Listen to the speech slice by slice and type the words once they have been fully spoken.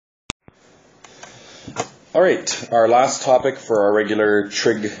Alright, our last topic for our regular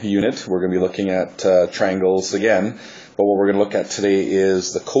trig unit, we're going to be looking at triangles again, but what we're going to look at today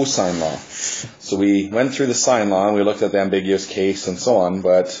is the cosine law. So we went through the sine law and we looked at the ambiguous case and so on,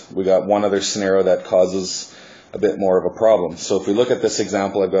 but we got one other scenario that causes a bit more of a problem. So if we look at this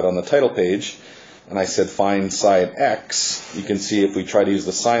example I've got on the title page, and I said find side x, you can see if we try to use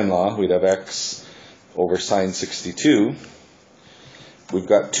the sine law, we'd have x over sine 62. We've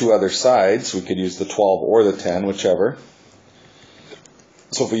got two other sides. We could use the 12 or the 10, whichever.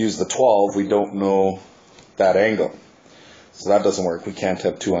 So if we use the 12, we don't know that angle. So that doesn't work. We can't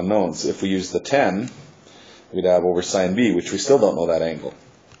have two unknowns. If we use the 10, we'd have over sine b, which we still don't know that angle.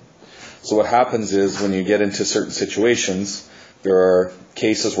 So what happens is when you get into certain situations, there are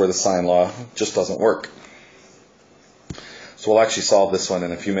cases where the sine law just doesn't work. So we'll actually solve this one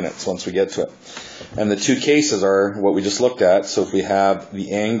in a few minutes once we get to it. And the two cases are what we just looked at. So if we have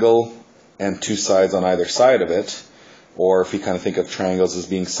the angle and two sides on either side of it, or if we kind of think of triangles as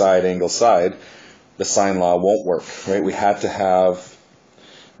being side, angle, side, the sine law won't work, right? We had to have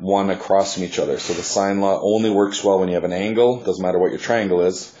one across from each other. So the sine law only works well when you have an angle. Doesn't matter what your triangle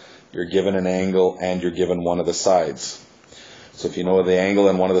is. You're given an angle and you're given one of the sides. So if you know the angle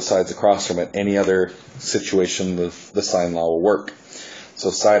and one of the sides across from it, any other situation, the sine law will work.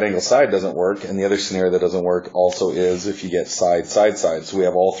 So side, angle, side doesn't work, and the other scenario that doesn't work also is if you get side, side, side. So we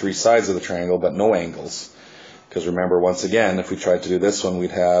have all three sides of the triangle, but no angles. Because remember, once again, if we tried to do this one,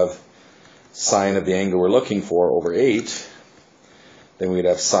 we'd have sine of the angle we're looking for over 8. Then we'd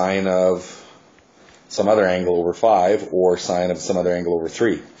have sine of some other angle over 5, or sine of some other angle over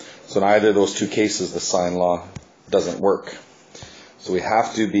 3. So in either of those two cases, the sine law doesn't work. So we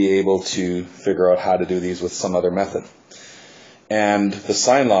have to be able to figure out how to do these with some other method. And the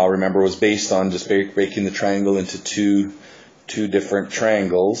sine law, remember, was based on just breaking the triangle into two different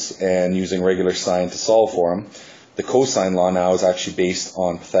triangles and using regular sine to solve for them. The cosine law now is actually based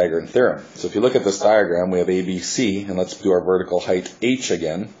on Pythagorean theorem. So if you look at this diagram, we have ABC, and let's do our vertical height h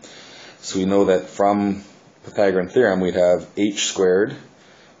again. So we know that from Pythagorean theorem, we'd have h squared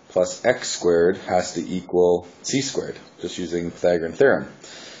plus x squared has to equal c squared, just using Pythagorean theorem.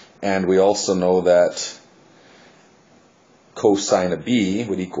 And we also know that cosine of b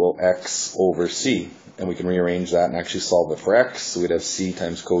would equal x over c. And we can rearrange that and actually solve it for x. So we'd have c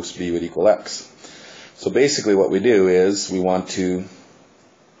times cos b would equal x. So basically what we do is we want to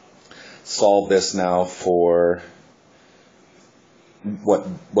solve this now for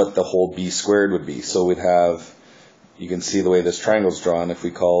what the whole b squared would be. So we'd have, you can see the way this triangle is drawn. If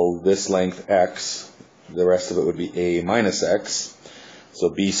we call this length x, the rest of it would be a minus x. So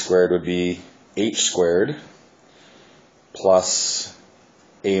b squared would be h squared plus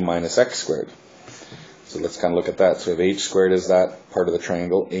a minus x squared. So let's kind of look at that. So we have h squared is that part of the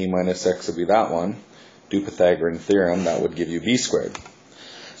triangle. A minus x would be that one. Do Pythagorean theorem, that would give you b squared.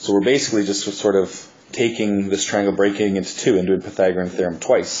 So we're basically just sort of taking this triangle, breaking it into two, and doing Pythagorean theorem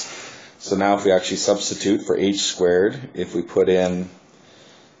twice. So now if we actually substitute for h squared, if we put in,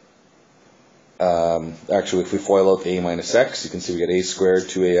 actually if we FOIL out the a minus x, you can see we get a squared,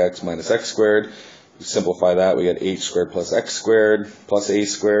 2ax minus x squared. We simplify that, we get h squared plus x squared plus a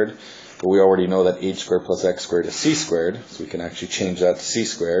squared. But we already know that h squared plus x squared is c squared, so we can actually change that to c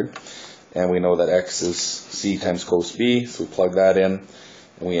squared. And we know that x is c times cos b, so we plug that in,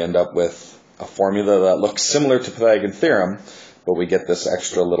 and we end up with a formula that looks similar to Pythagorean theorem, but we get this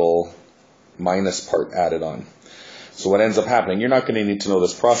extra little minus part added on. So what ends up happening, you're not going to need to know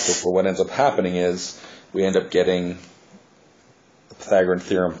this process, but what ends up happening is we end up getting the Pythagorean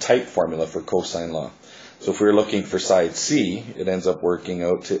theorem type formula for cosine law. So if we were looking for side C, it ends up working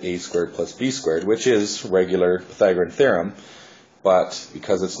out to a squared plus b squared, which is regular Pythagorean theorem, but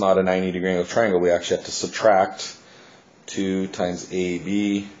because it's not a 90-degree angle triangle, we actually have to subtract 2 times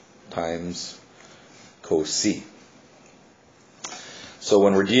AB times cos C. So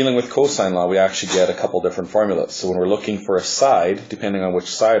when we're dealing with cosine law, we actually get a couple different formulas. So when we're looking for a side, depending on which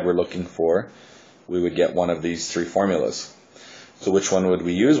side we're looking for, we would get one of these three formulas. So which one would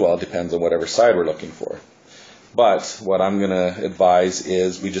we use? Well, it depends on whatever side we're looking for. But what I'm going to advise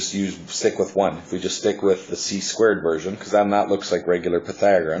is we just stick with one. If we just stick with the c squared version, because then that looks like regular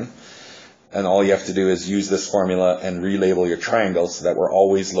Pythagorean. And all you have to do is use this formula and relabel your triangle so that we're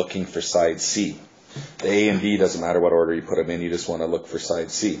always looking for side C. The A and B doesn't matter what order you put them in, you just want to look for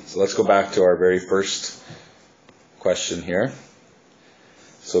side C. So let's go back to our very first question here.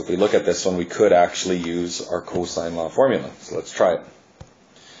 So if we look at this one, we could actually use our cosine law formula. So let's try it.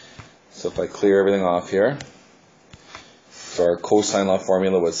 So if I clear everything off here, so our cosine law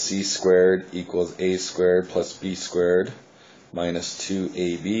formula was c squared equals a squared plus b squared minus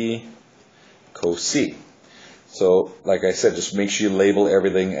 2ab cos c. So, like I said, just make sure you label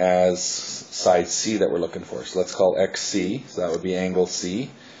everything as side C that we're looking for. So let's call X C, so that would be angle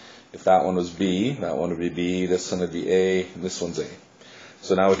C. If that one was B, that one would be B, this one would be A, and this one's A.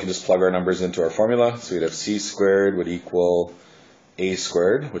 So now we can just plug our numbers into our formula. So we'd have C squared would equal A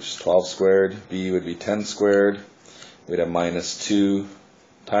squared, which is 12 squared. B would be 10 squared. We'd have minus 2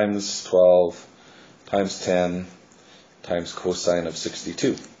 times 12 times 10 times cosine of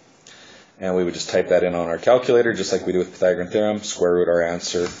 62. And we would just type that in on our calculator, just like we do with Pythagorean theorem, square root our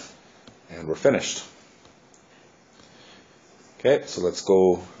answer, and we're finished. Okay, so let's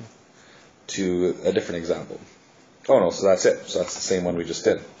go to a different example. Oh no, so that's it. So that's the same one we just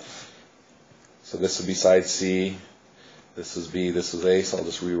did. So this would be side C, this is B, this is A, so I'll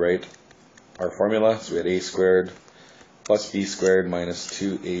just rewrite our formula. So we had A squared plus B squared minus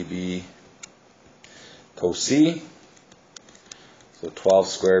 2AB cos C. So 12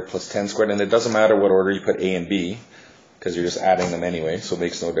 squared plus 10 squared, and it doesn't matter what order you put A and B, because you're just adding them anyway, so it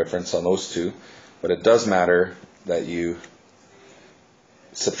makes no difference on those two. But it does matter that you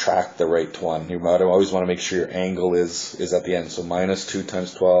subtract the right one. You always want to make sure your angle is at the end. So minus 2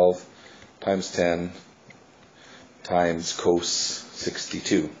 times 12 times 10 times cos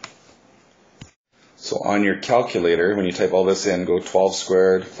 62. So on your calculator, when you type all this in, go 12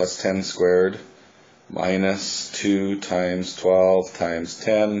 squared plus 10 squared minus 2 times 12 times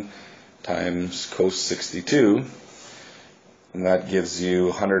 10 times cos 62. And that gives you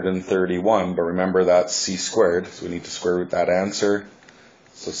 131, but remember that's C squared, so we need to square root that answer.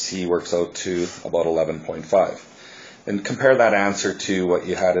 So C works out to about 11.5. And compare that answer to what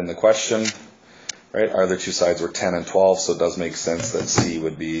you had in the question, right? Our other two sides were 10 and 12, so it does make sense that C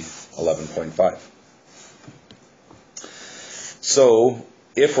would be 11.5. So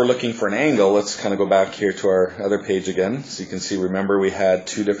if we're looking for an angle, let's kind of go back here to our other page again. So you can see, remember we had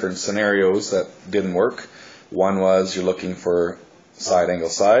two different scenarios that didn't work. One was you're looking for side angle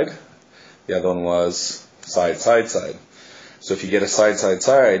side. The other one was side side side. So if you get a side side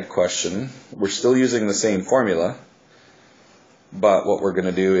side question, we're still using the same formula, but what we're going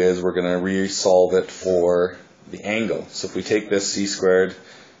to do is we're going to resolve it for the angle. So if we take this C squared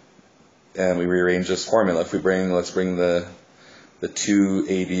and we rearrange this formula, if we let's bring the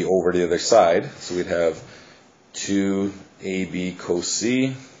 2AB over to the other side, so we'd have 2AB cos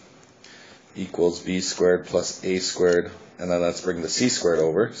C equals B squared plus A squared, and then let's bring the C squared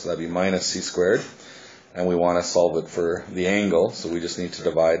over, so that'd be minus C squared, and we want to solve it for the angle, so we just need to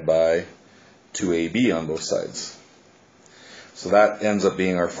divide by 2AB on both sides. So that ends up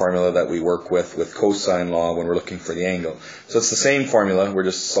being our formula that we work with cosine law when we're looking for the angle. So it's the same formula, we're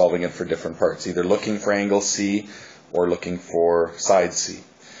just solving it for different parts, either looking for angle C or looking for side C.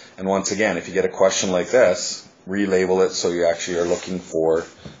 And once again, if you get a question like this, relabel it so you actually are looking for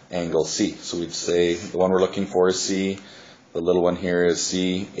angle C. So we'd say the one we're looking for is C, the little one here is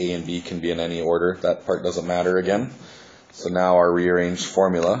C, A and B can be in any order, that part doesn't matter again. So now our rearranged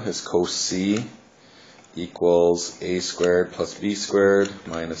formula is cos C equals A squared plus B squared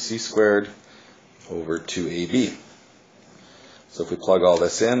minus C squared over 2AB. So if we plug all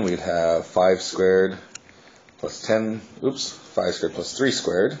this in, we'd have 5 squared plus 5 squared plus 3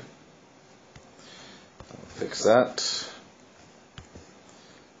 squared. I'll fix that.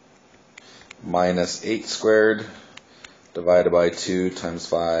 Minus 8 squared divided by 2 times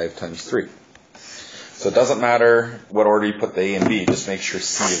 5 times 3. So it doesn't matter what order you put the A and B, just make sure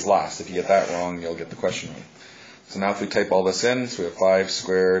C is last. If you get that wrong, you'll get the question wrong. So now if we type all this in, so we have 5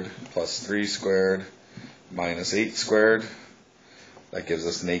 squared plus 3 squared minus 8 squared. That gives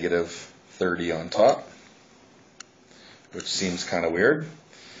us negative 30 on top, which seems kind of weird.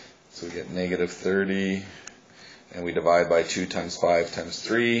 So we get negative 30, and we divide by 2 times 5 times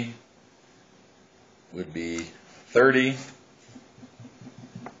 3 would be 30.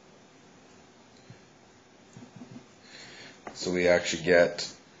 So we actually get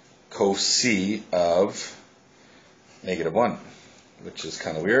cos C of negative 1, which is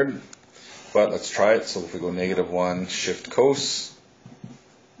kind of weird, but let's try it. So if we go negative 1, shift cos,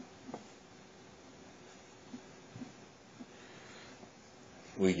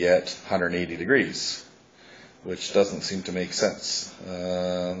 we get 180 degrees, which doesn't seem to make sense.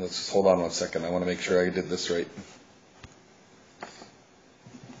 Let's just hold on one second. I want to make sure I did this right.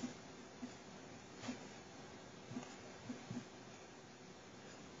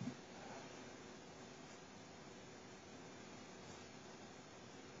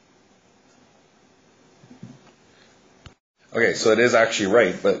 Okay, so it is actually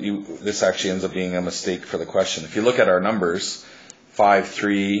right, but this actually ends up being a mistake for the question. If you look at our numbers, 5,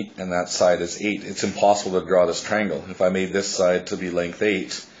 3, and that side is 8, it's impossible to draw this triangle. If I made this side to be length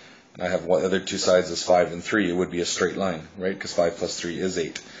 8, I have what other two sides is 5 and 3, it would be a straight line, right? Because 5 plus 3 is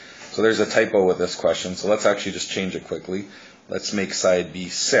 8. So there's a typo with this question, so let's actually just change it quickly. Let's make side B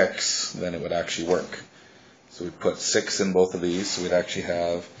 6, then it would actually work. So we put 6 in both of these, so we'd actually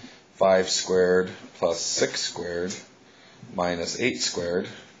have 5 squared plus 6 squared minus 8 squared.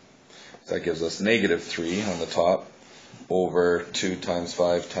 So that gives us negative 3 on the top over 2 times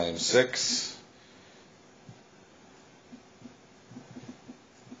 5 times 6.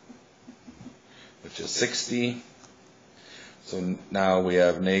 Which is 60. So now we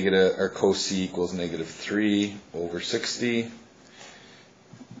have negative, or cos equals negative 3 over 60.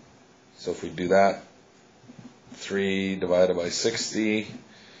 So if we do that, 3 divided by 60,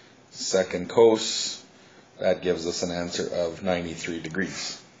 second cos, that gives us an answer of 93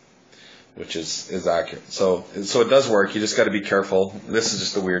 degrees, which is accurate. So it does work. You just got to be careful. This is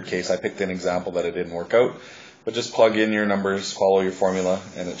just a weird case. I picked an example that it didn't work out, but just plug in your numbers, follow your formula,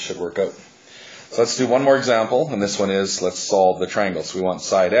 and it should work out. So let's do one more example, and this one is, let's solve the triangle. So we want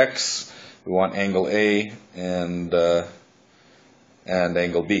side X, we want angle A, and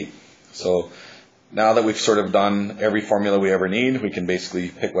angle B. So now that we've sort of done every formula we ever need, we can basically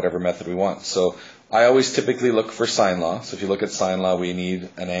pick whatever method we want. So I always typically look for sine law. So if you look at sine law, we need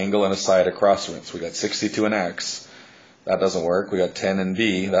an angle and a side across from it. So we got 62 in X, that doesn't work. We got 10 in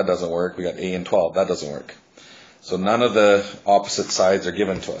B, that doesn't work. We got A in 12, that doesn't work. So none of the opposite sides are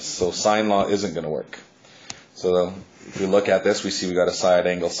given to us. So sine law isn't going to work. So if we look at this, we see we got a side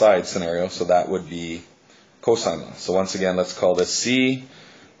angle side scenario. So that would be cosine law. So once again, let's call this C.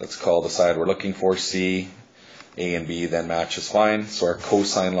 Let's call the side we're looking for C. A and B then match is fine. So our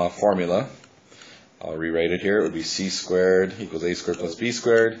cosine law formula, I'll rewrite it here. It would be C squared equals A squared plus B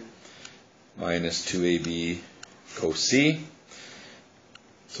squared minus 2AB cos C.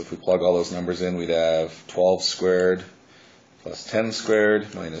 So if we plug all those numbers in, we'd have 12 squared plus 10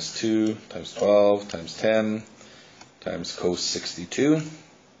 squared minus 2 times 12 times 10 times cos 62.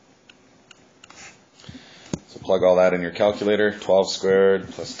 So plug all that in your calculator. 12 squared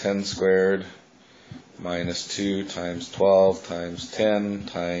plus 10 squared minus 2 times 12 times 10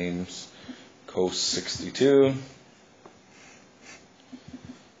 times cos 62.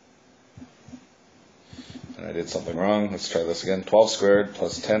 I did something wrong. Let's try this again. 12 squared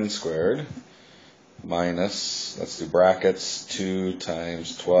plus 10 squared minus, let's do brackets, 2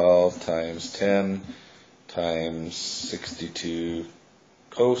 times 12 times 10 times 62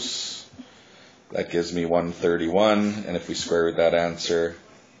 cos. That gives me 131, and if we square root that answer,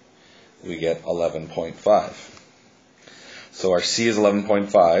 we get 11.5. So our C is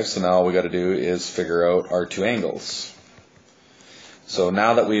 11.5, so now all we got to do is figure out our two angles. So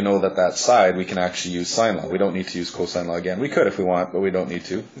now that we know that side, we can actually use sine law. We don't need to use cosine law again. We could if we want, but we don't need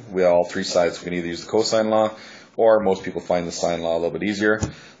to. We have all three sides. We can either use the cosine law, or most people find the sine law a little bit easier. So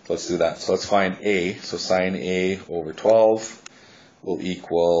let's do that. So let's find A. So sine A over 12 will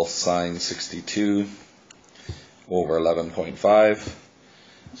equal sine 62 over 11.5.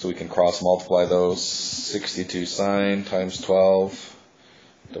 So we can cross multiply those. 62 sine times 12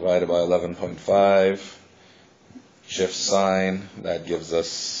 divided by 11.5. Shift sine, that gives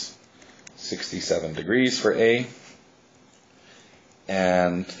us 67 degrees for A.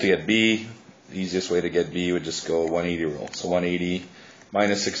 And to get B, the easiest way to get B would just go 180 rule. So 180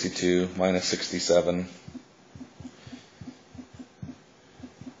 minus 62 minus 67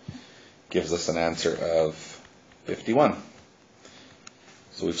 gives us an answer of 51.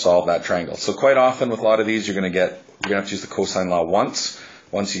 So we've solved that triangle. So quite often with a lot of these, you're going to have to use the cosine law once.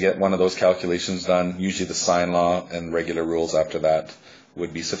 Once you get one of those calculations done, usually the sine law and regular rules after that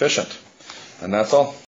would be sufficient. And that's all.